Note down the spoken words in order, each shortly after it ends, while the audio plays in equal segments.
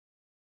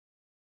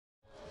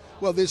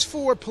Well, there's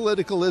 4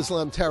 political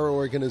Islam terror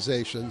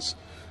organizations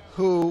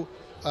who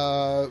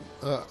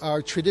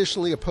are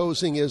traditionally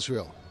opposing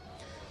Israel.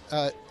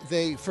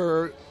 They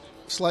for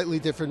slightly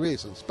different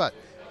reasons. But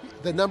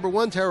the number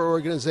 1 terror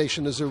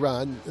organization is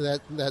Iran,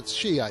 that's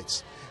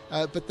Shiites.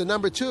 But the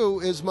number 2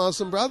 is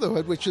Muslim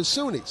Brotherhood, which is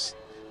Sunnis,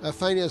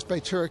 financed by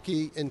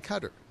Turkey and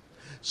Qatar.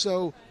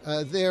 So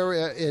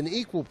they're an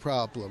equal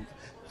problem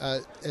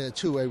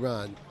to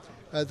Iran.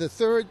 The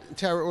 3rd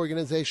terror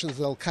organization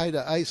is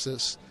Al-Qaeda,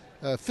 ISIS,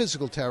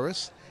 physical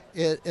terrorists,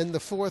 and the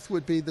 4th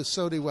would be the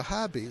Saudi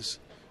Wahhabis,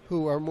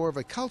 who are more of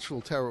a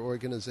cultural terror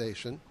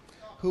organization,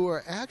 who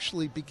are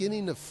actually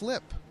beginning to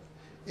flip.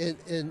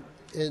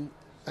 And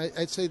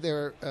I'd say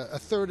they're a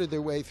third of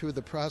their way through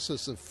the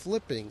process of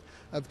flipping,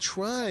 of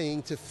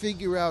trying to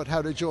figure out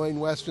how to join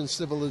Western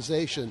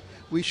civilization.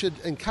 We should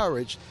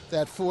encourage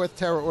that 4th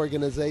terror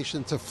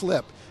organization to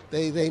flip.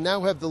 They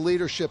now have the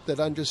leadership that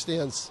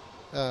understands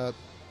the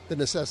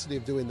necessity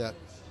of doing that.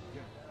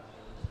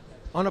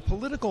 On a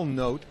political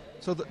note,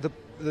 so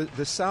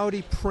the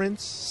Saudi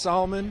Prince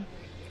Salman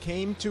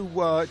came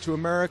to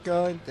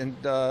America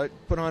and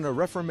put on a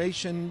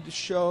Reformation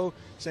show,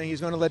 saying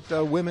he's going to let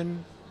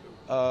women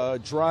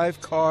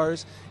drive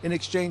cars in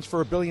exchange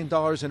for $1 billion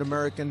in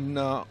American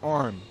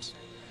arms.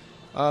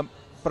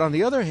 But on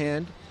the other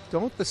hand,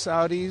 don't the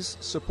Saudis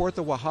support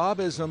the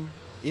Wahhabism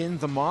in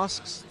the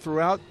mosques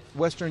throughout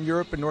Western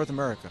Europe and North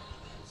America?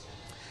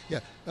 Yeah,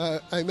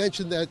 I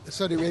mentioned that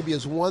Saudi Arabia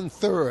is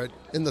 1/3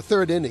 in the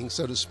 3rd inning,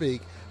 so to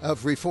speak,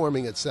 of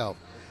reforming itself.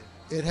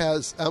 It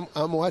has.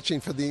 I'm watching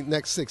for the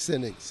next 6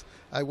 innings.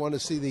 I want to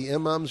see the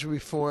imams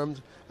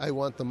reformed. I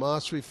want the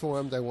mosques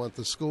reformed. I want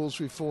the schools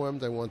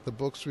reformed. I want the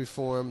books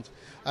reformed.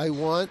 I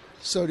want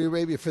Saudi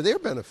Arabia, for their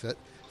benefit,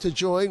 to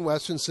join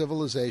Western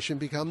civilization,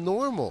 become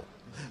normal.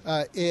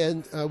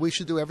 And we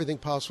should do everything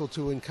possible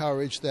to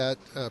encourage that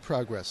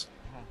progress.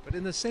 But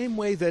in the same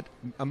way that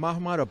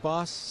Mahmoud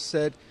Abbas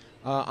said,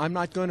 I'm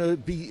not going to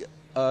be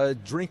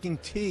drinking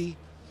tea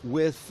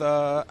with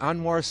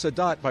Anwar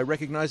Sadat by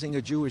recognizing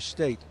a Jewish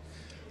state.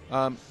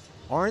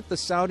 Aren't the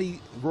Saudi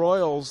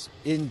royals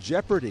in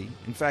jeopardy?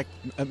 In fact,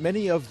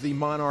 many of the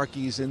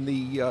monarchies in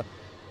the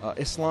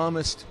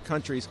Islamist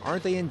countries,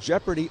 aren't they in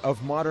jeopardy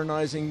of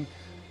modernizing,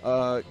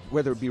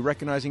 whether it be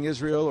recognizing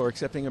Israel or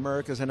accepting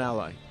America as an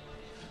ally?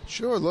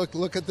 Sure,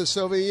 look at the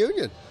Soviet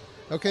Union.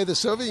 Okay, the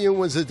Soviet Union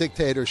was a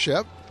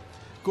dictatorship.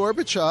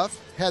 Gorbachev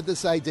had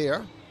this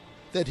idea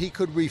that he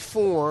could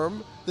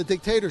reform the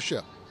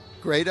dictatorship.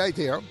 Great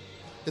idea.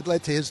 It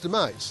led to his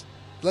demise.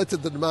 It led to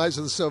the demise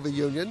of the Soviet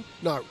Union,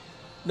 not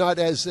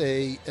as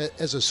a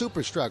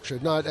superstructure,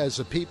 not as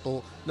a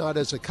people, not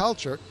as a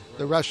culture.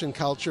 The Russian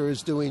culture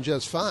is doing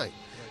just fine.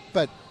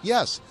 But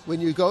yes,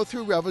 when you go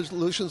through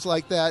revolutions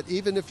like that,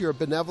 even if you're a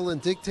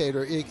benevolent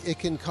dictator, it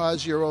can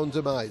cause your own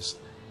demise.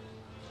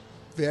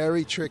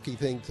 Very tricky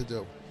thing to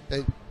do.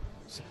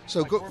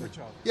 So like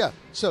Gorbachev. Yeah.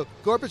 So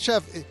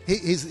Gorbachev,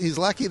 he's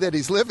lucky that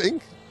he's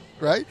living,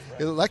 right?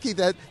 Lucky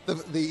that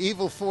the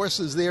evil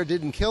forces there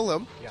didn't kill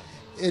him. Yeah.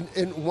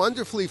 And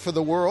wonderfully for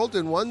the world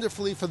and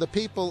wonderfully for the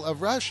people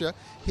of Russia,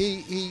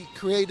 he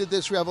created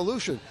this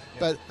revolution. Yeah.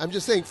 But I'm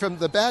just saying, from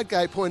the bad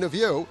guy point of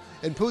view,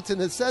 and Putin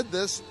has said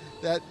this,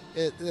 that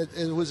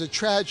it was a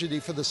tragedy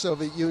for the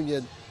Soviet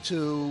Union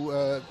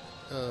to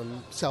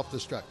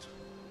self-destruct.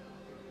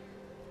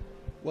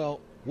 Well,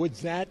 would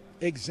that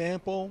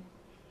example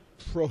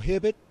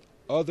prohibit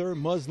other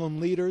Muslim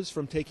leaders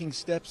from taking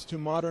steps to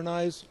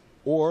modernize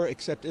or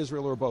accept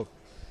Israel, or both?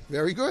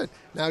 Very good.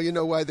 Now you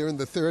know why they're in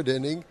the 3rd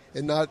inning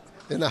and not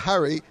in a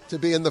hurry to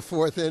be in the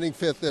 4th inning,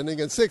 5th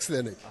inning, and 6th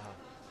inning.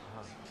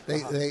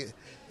 But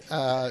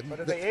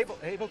are they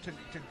able to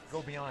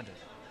go beyond it?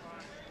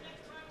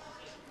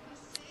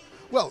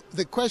 Well,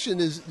 the question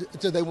is,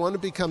 do they want to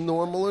become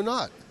normal or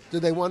not?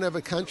 Do they want to have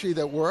a country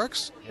that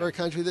works or a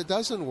country that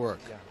doesn't work?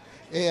 Yeah.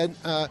 And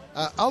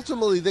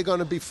ultimately, they're going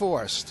to be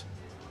forced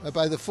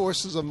by the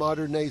forces of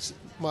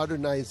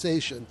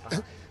modernization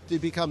to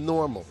become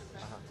normal.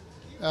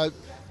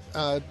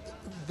 But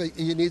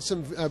you need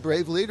some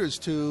brave leaders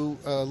to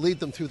lead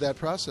them through that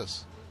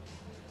process.